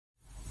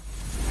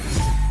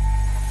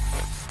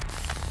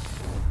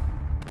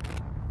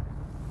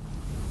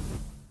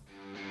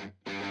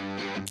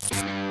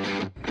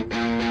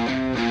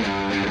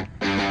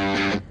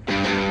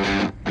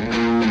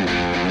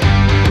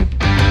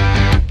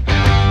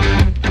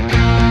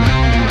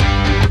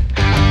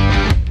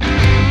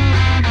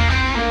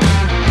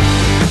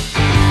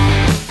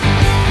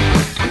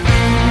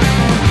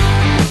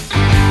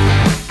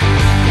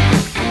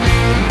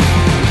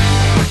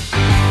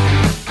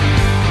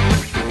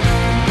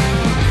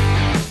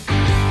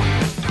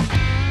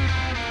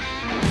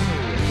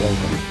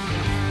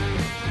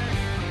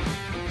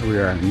we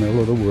are in the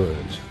middle of the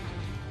woods.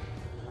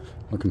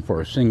 Looking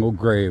for a single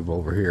grave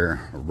over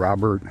here.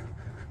 Robert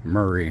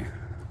Murray,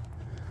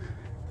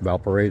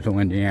 Valparaiso,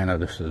 Indiana.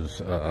 This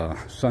is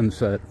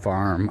Sunset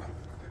Farm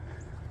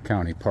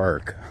County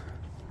Park.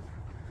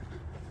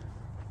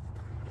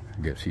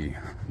 I guess he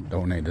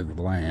donated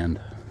the land,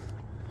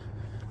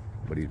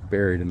 but he's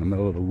buried in the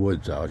middle of the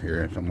woods out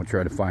here. So I'm gonna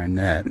try to find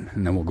that,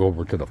 and then we'll go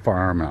over to the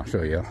farm and I'll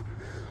show you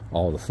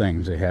all the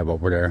things they have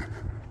over there.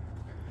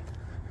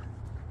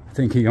 I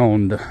think he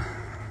owned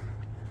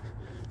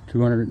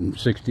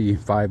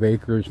 265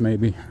 acres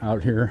maybe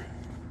out here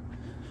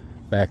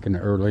back in the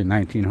early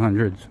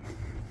 1900s.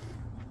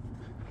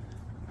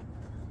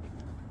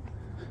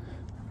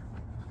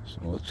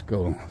 So let's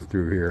go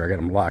through here. I got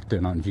them locked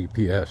in on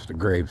GPS, the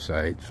grave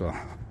site, so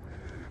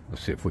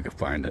let's see if we can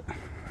find it.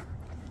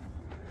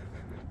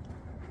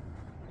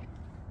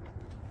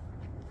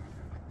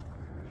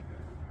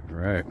 All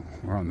right,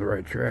 we're on the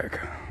right track.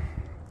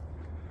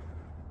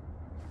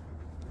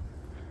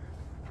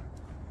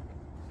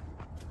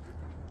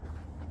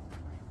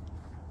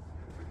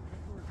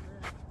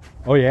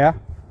 Oh yeah?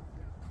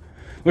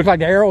 Looks like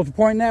the arrows are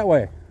pointing that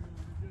way.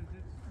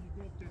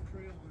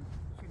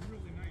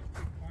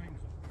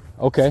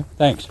 Okay,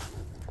 thanks.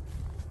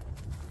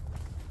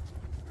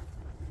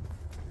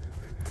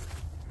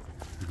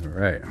 All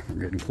right,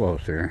 we're getting close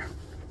here.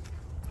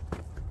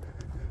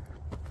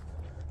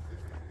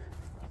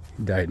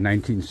 He died in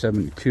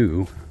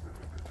 1972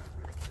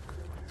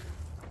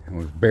 and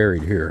was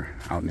buried here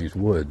out in these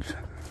woods.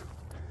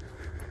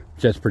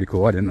 That's pretty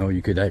cool. I didn't know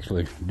you could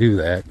actually do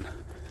that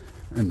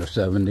in the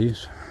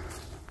 70s.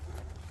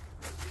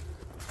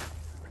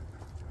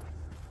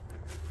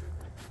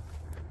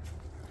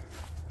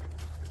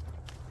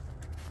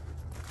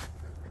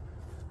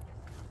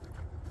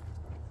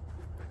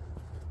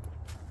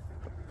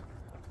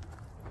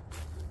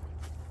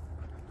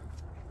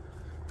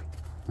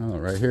 Oh,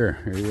 right here.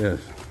 Here he is.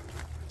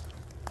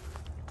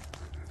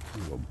 A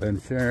little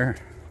bench there.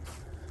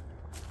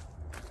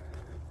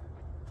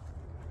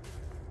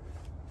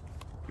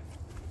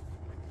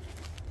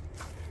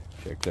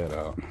 Check that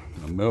out.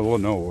 In the middle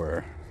of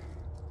nowhere.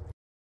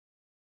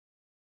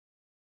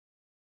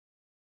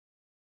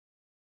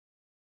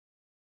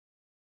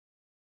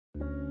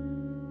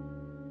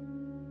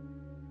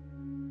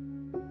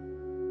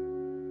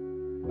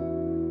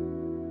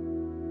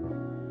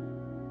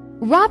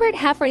 Robert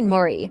Heffron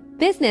Murray,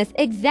 business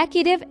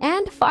executive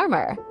and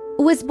farmer,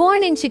 was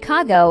born in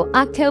Chicago,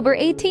 October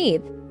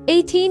 18,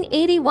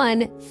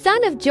 1881,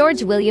 son of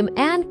George William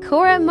and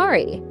Cora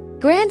Murray,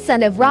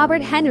 grandson of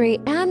Robert Henry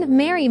and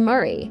Mary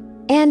Murray,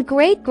 and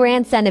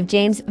great-grandson of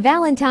James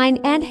Valentine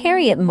and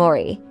Harriet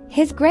Murray.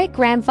 His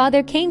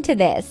great-grandfather came to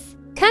this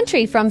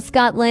country from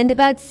Scotland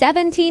about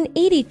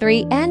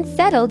 1783 and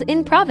settled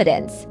in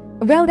Providence,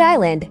 Rhode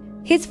Island.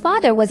 His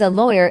father was a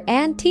lawyer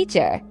and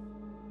teacher.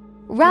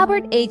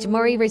 Robert H.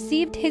 Murray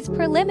received his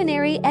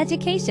preliminary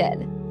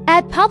education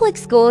at public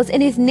schools in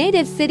his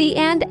native city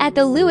and at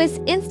the Lewis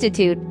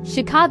Institute,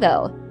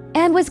 Chicago,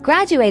 and was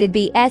graduated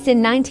B.S.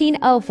 in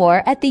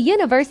 1904 at the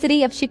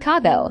University of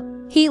Chicago.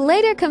 He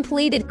later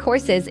completed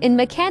courses in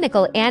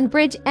mechanical and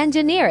bridge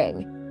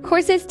engineering,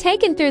 courses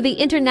taken through the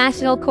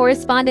International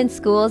Correspondence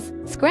Schools,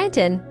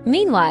 Scranton.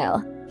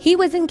 Meanwhile, he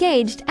was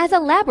engaged as a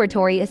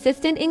laboratory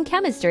assistant in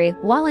chemistry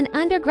while an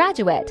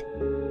undergraduate.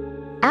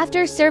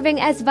 After serving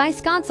as vice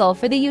consul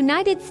for the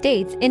United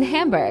States in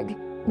Hamburg,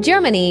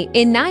 Germany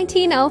in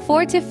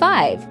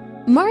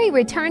 1904-5, Murray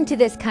returned to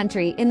this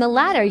country in the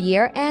latter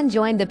year and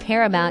joined the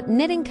Paramount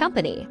Knitting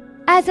Company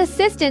as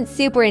assistant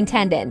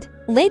superintendent,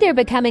 later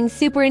becoming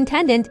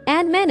superintendent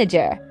and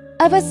manager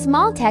of a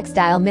small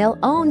textile mill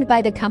owned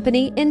by the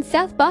company in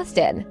South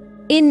Boston.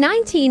 In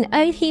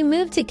 1908, he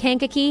moved to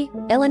Kankakee,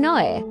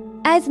 Illinois,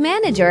 as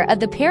manager of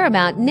the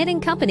Paramount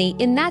Knitting Company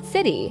in that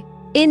city.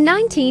 In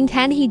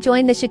 1910, he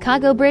joined the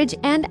Chicago Bridge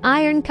and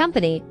Iron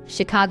Company,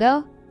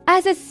 Chicago,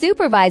 as a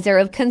supervisor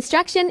of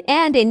construction,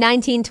 and in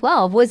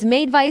 1912 was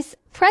made vice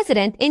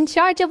president in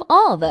charge of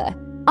all the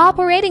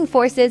operating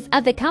forces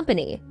of the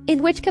company,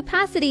 in which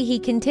capacity he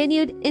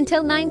continued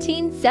until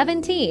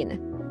 1917.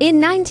 In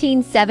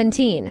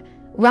 1917,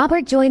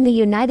 Robert joined the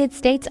United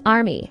States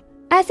Army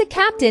as a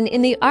captain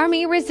in the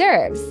Army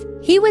Reserves.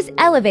 He was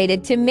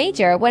elevated to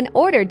major when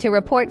ordered to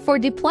report for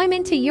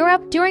deployment to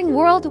Europe during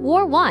World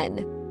War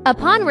I.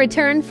 Upon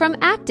return from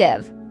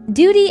active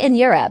duty in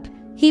Europe,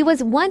 he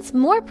was once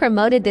more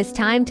promoted, this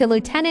time to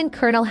lieutenant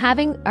colonel,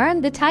 having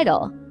earned the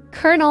title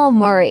Colonel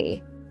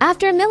Murray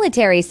after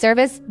military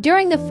service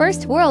during the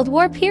First World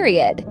War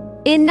period.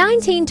 In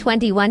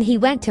 1921, he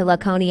went to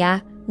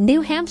Laconia,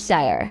 New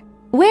Hampshire,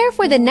 where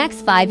for the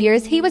next 5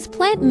 years he was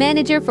plant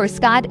manager for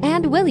Scott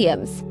and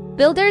Williams,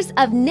 builders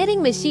of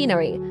knitting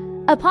machinery.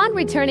 Upon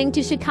returning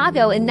to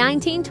Chicago in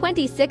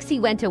 1926, he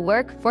went to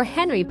work for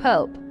Henry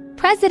Pope,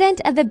 president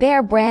of the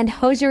Bear Brand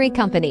Hosiery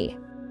Company.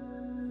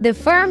 The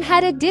firm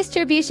had a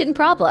distribution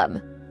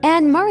problem,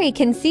 and Murray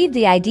conceived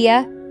the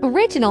idea,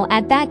 original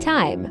at that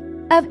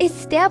time, of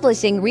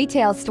establishing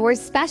retail stores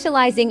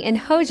specializing in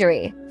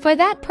hosiery. For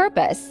that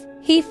purpose,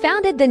 he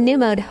founded the New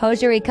Mode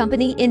Hosiery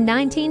Company in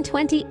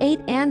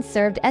 1928 and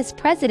served as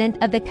president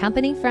of the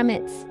company from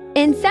its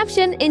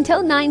inception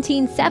until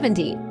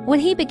 1970, when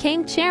he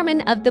became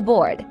chairman of the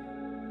board,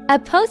 a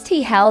post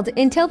he held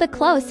until the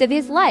close of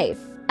his life.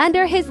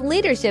 Under his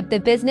leadership, the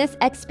business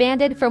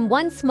expanded from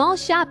one small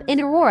shop in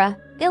Aurora,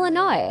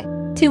 Illinois,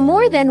 to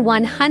more than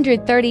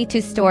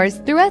 132 stores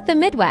throughout the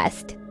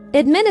Midwest,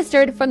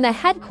 administered from the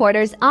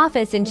headquarters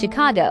office in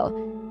Chicago.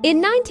 In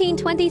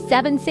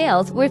 1927,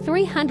 sales were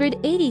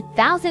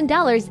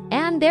 $380,000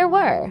 and there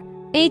were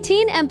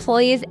 18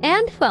 employees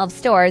and 12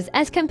 stores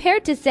as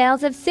compared to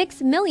sales of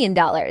 $6 million,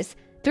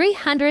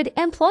 300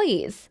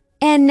 employees,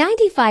 and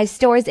 95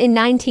 stores in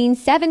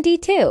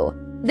 1972.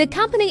 The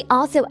company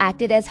also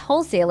acted as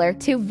wholesaler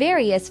to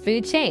various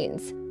food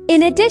chains.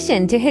 In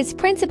addition to his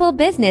principal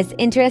business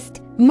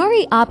interest,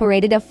 Murray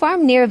operated a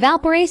farm near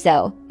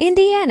Valparaiso,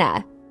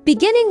 Indiana.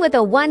 Beginning with a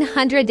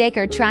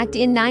 100-acre tract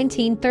in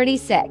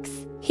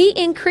 1936, he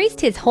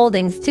increased his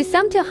holdings to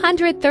some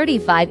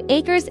 235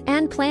 acres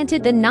and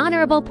planted the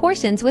non-arable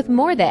portions with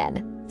more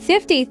than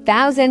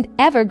 50,000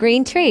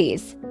 evergreen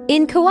trees.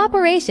 In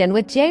cooperation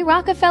with J.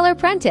 Rockefeller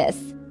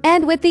Prentice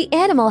and with the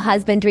Animal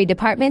Husbandry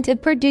Department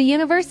of Purdue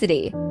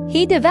University,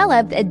 he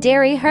developed a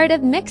dairy herd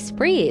of mixed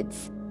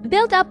breeds.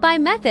 Built up by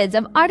methods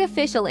of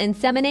artificial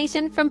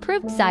insemination from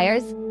proved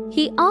sires,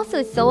 he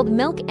also sold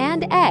milk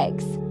and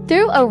eggs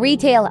through a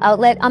retail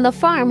outlet on the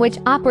farm, which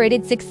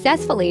operated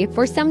successfully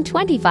for some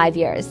 25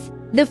 years.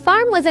 The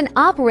farm was an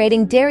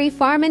operating dairy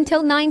farm until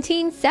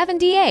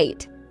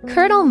 1978.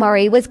 Colonel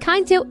Murray was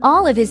kind to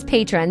all of his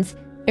patrons,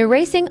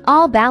 erasing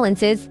all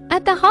balances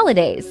at the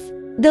holidays.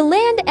 The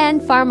land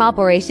and farm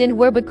operation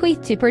were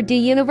bequeathed to Purdue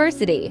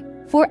University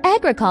for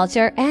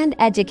agriculture and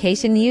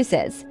education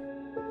uses.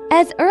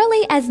 As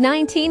early as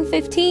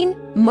 1915,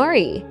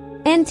 Murray,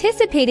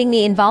 anticipating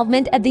the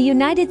involvement of the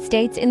United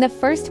States in the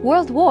First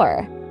World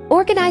War,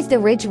 organized the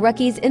Ridge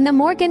Rookies in the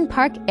Morgan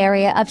Park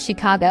area of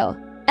Chicago,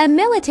 a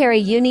military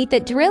unit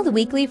that drilled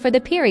weekly for the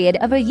period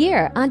of a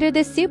year under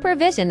the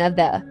supervision of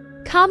the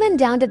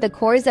Commandant of the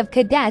Corps of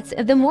Cadets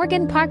of the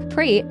Morgan Park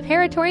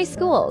Preparatory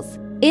Schools.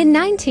 In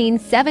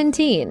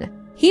 1917,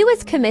 he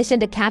was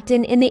commissioned a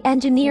captain in the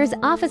Engineers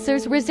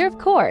Officers Reserve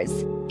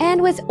Corps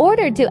and was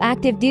ordered to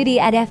active duty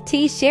at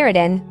Ft.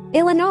 Sheridan,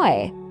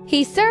 Illinois.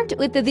 He served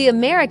with the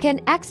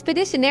American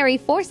Expeditionary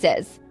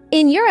Forces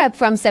in Europe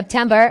from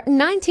September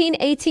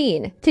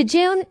 1918 to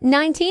June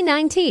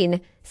 1919,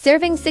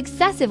 serving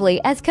successively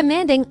as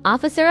commanding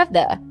officer of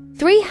the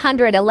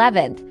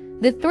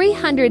 311th, the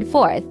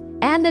 304th,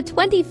 and the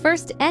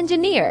 21st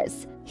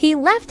Engineers. He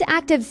left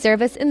active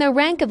service in the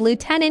rank of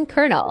lieutenant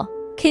colonel,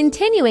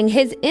 continuing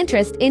his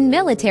interest in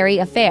military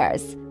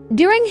affairs.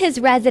 During his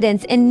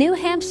residence in New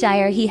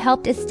Hampshire, he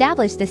helped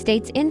establish the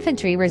state's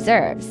infantry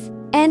reserves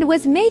and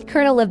was made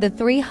colonel of the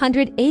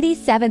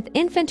 387th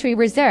Infantry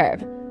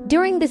Reserve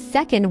during the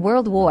Second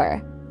World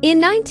War. In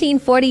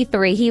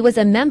 1943, he was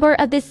a member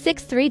of the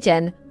 6th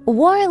Region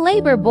War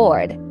Labor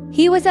Board.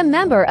 He was a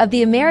member of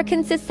the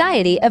American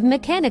Society of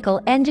Mechanical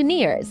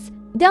Engineers,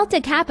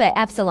 Delta Kappa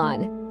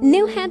Epsilon,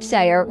 New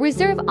Hampshire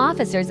Reserve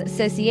Officers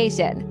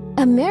Association,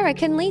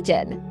 American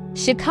Legion,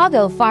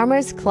 Chicago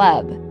Farmers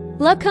Club,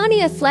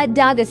 Laconia Sled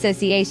Dog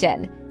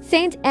Association,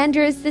 St.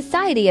 Andrews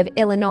Society of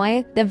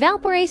Illinois, the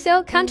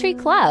Valparaiso Country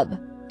Club,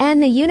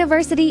 and the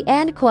University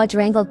and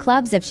Quadrangle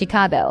Clubs of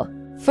Chicago.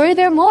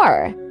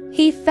 Furthermore,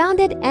 he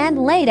founded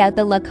and laid out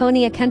the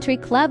Laconia Country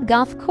Club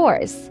golf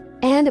course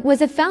and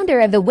was a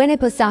founder of the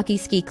Winnipesaukee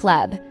Ski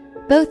Club,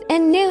 both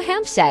in New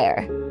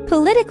Hampshire.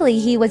 Politically,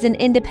 he was an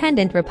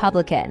independent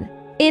Republican.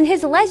 In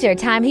his leisure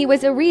time, he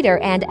was a reader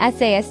and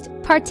essayist,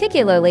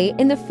 particularly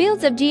in the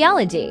fields of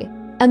geology,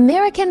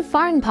 American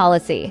foreign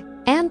policy,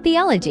 and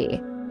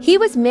theology. He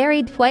was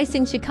married twice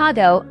in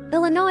Chicago,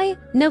 Illinois,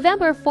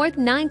 November 4,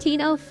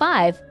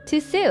 1905,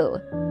 to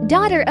Sue,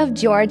 daughter of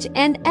George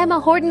and Emma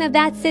Horton of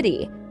that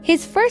city.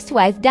 His first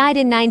wife died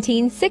in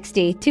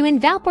 1960 in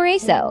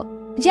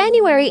Valparaiso,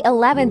 January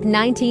 11,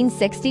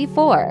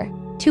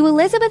 1964. To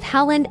Elizabeth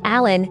Howland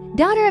Allen,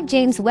 daughter of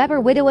James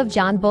Weber, widow of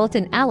John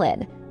Bolton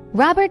Allen,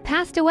 Robert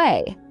passed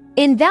away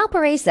in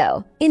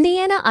Valparaiso,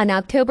 Indiana on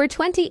October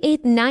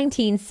 28,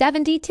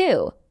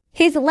 1972.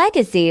 His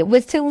legacy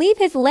was to leave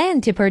his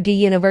land to Purdue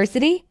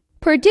University.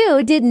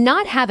 Purdue did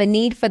not have a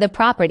need for the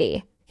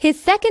property. His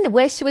second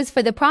wish was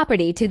for the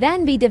property to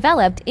then be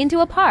developed into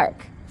a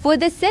park for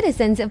the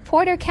citizens of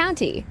Porter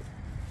County.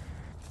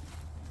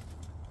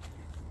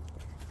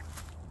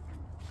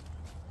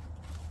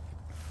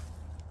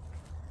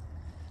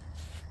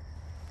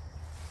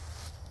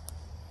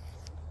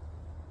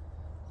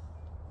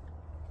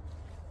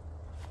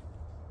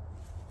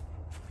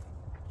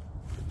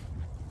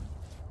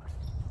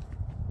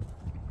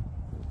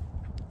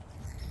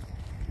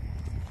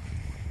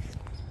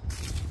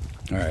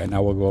 All right,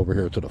 now we'll go over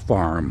here to the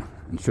farm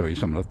and show you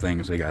some of the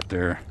things they got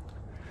there.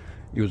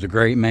 He was a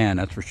great man,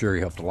 that's for sure.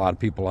 He helped a lot of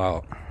people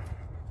out.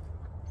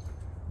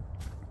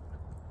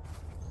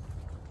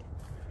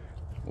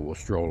 We'll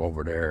stroll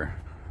over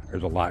there.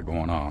 There's a lot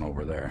going on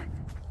over there.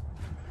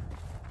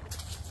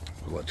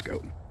 So let's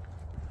go.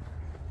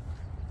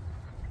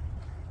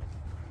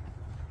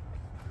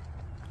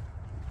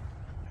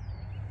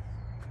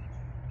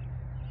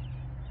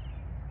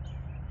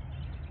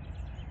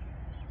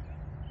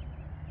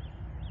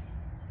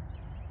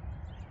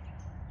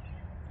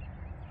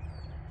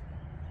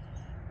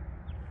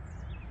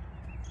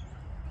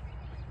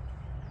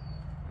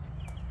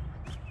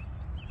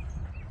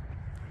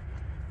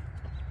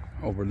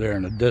 Over there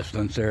in the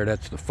distance there,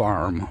 that's the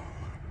farm.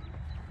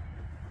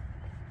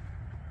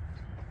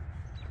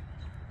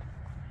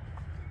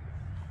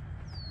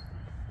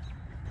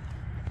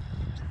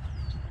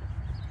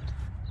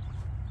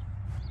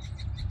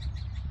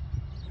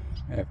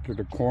 After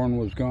the corn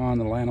was gone,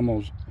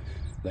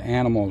 the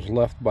animals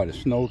left by the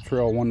snow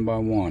trail one by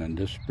one and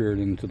disappeared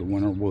into the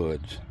winter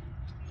woods.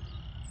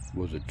 It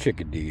was a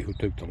chickadee who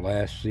took the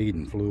last seed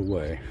and flew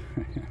away.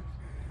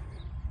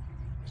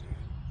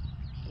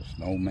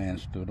 The snowman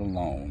stood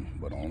alone,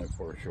 but only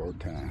for a short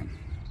time.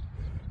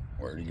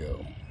 Where'd he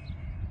go?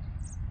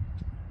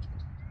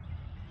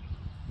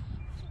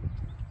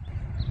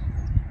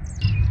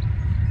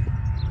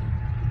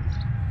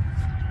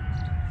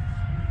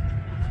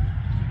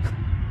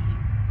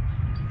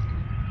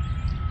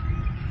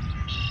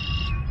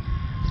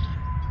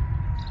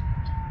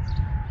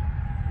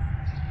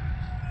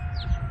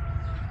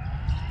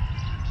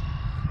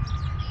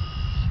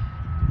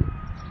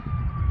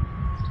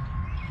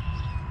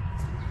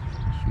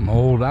 Some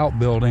old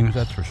outbuildings,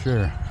 that's for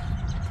sure.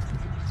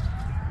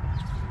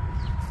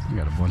 You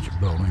got a bunch of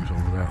buildings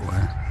over that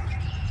way.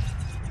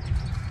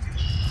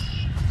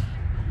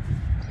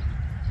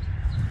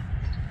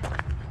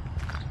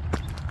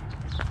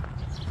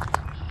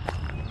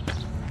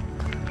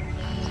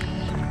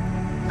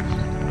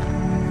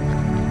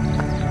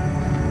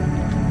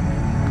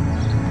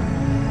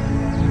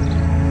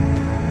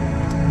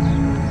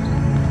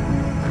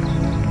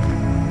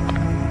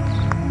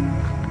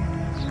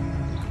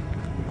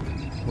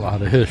 A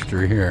lot of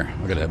history here.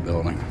 Look at that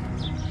building.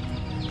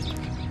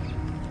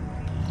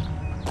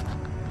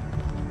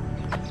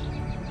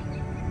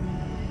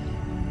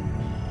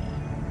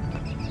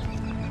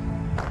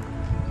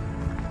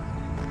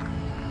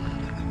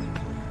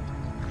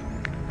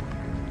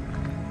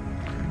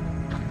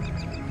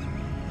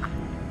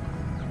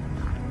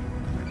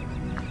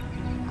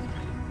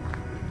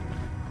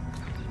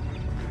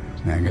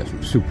 I got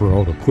some super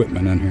old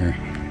equipment in here.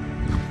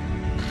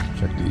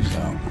 Check these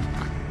out.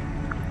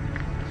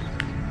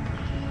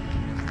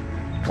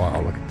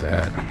 Wow, look at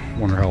that.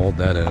 Wonder how old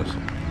that is.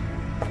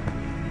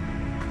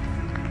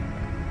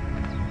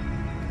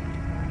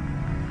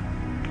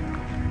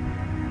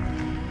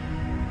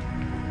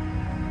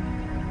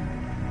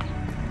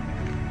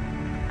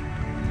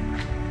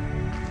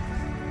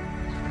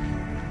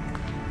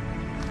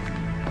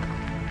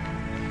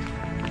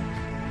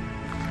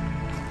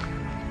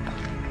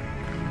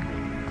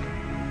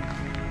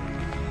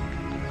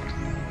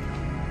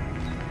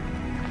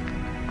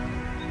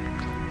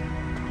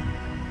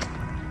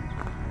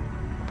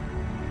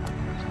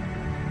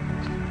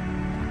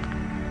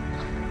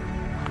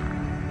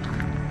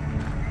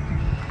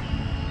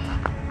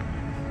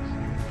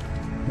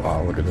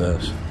 Wow, look at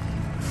this.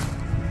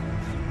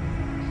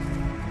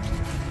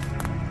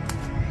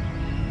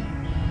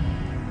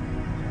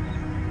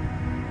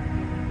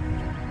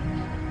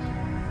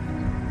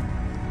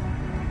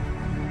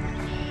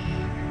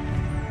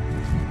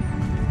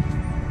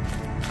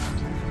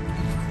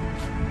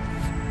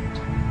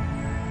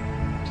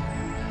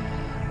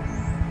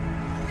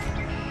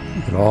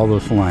 Look at all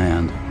this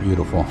land.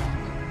 Beautiful.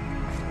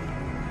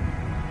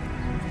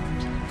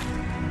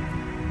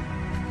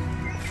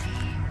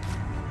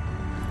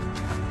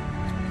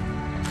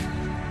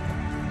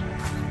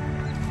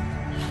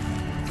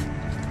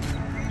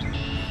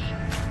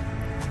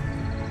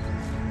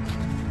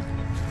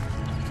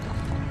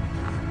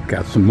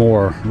 Got some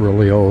more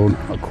really old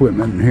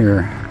equipment in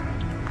here.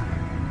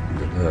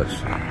 Look at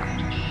this.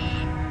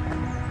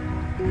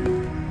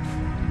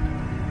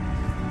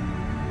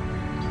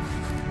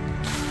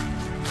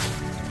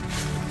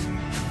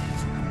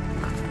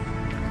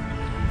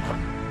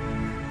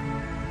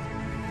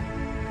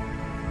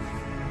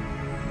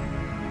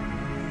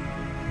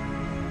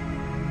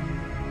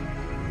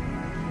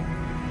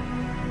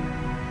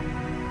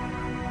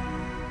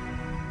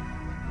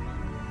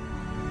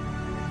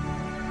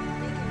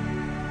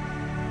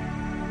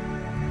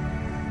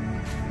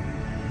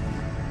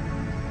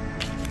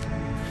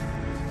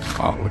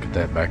 Wow, look at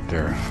that back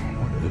there.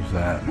 What is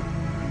that?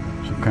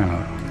 Some kind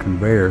of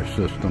conveyor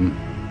system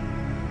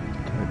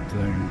type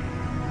thing.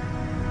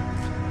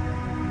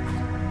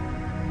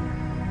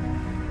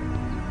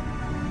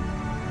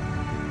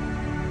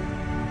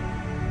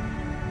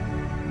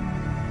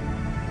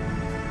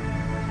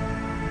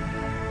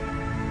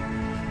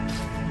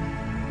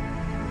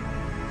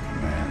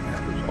 Man,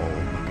 that is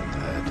old. Look at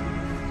that.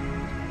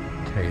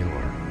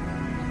 Taylor.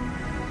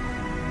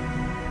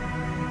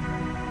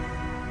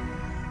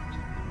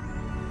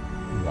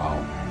 Wow.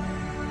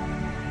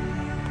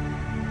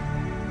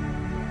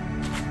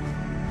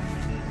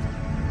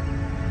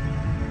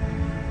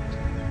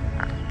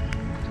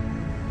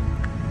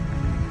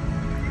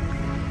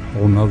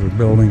 another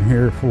building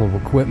here full of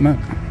equipment.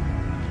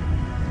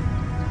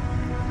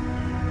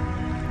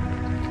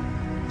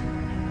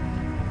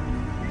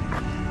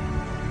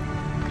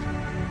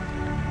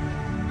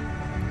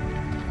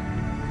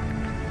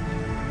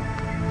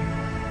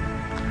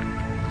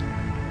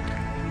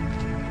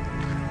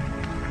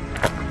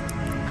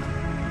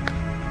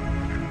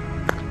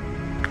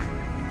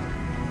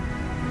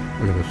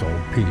 Look at this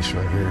old piece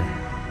right here.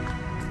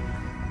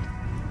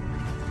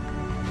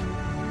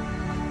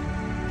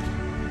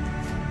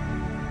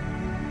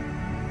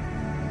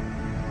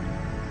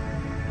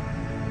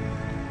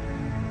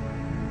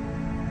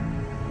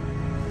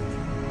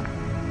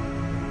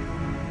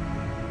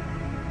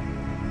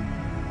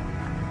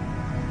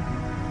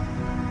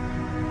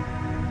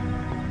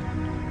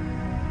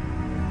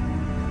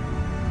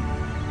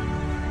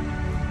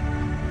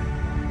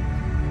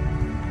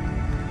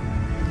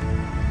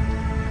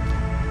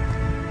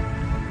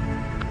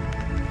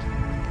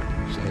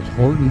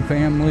 Horton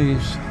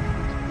Families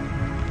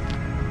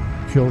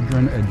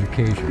Children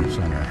Education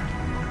Center.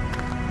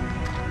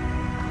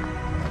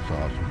 That's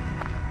awesome.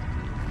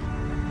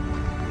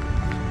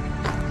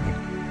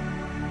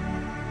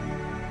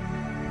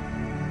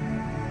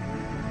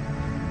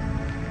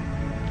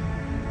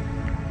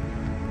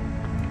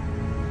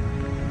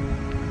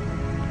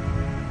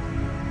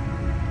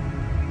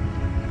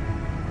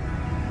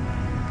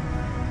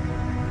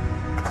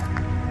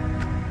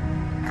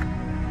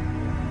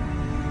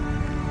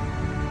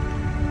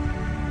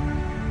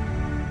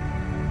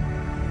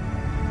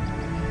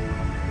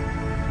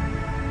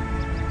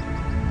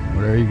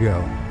 There you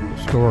go,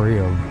 the story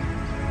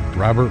of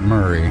Robert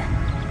Murray.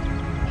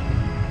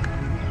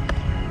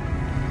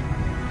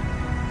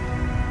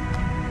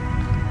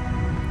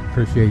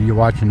 Appreciate you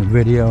watching the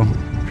video.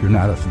 If you're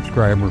not a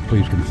subscriber,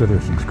 please consider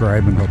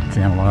subscribing, help the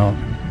channel out.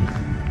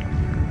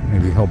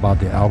 Maybe help out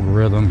the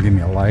algorithm, give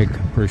me a like,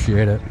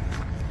 appreciate it.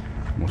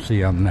 We'll see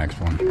you on the next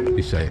one.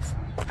 Be safe.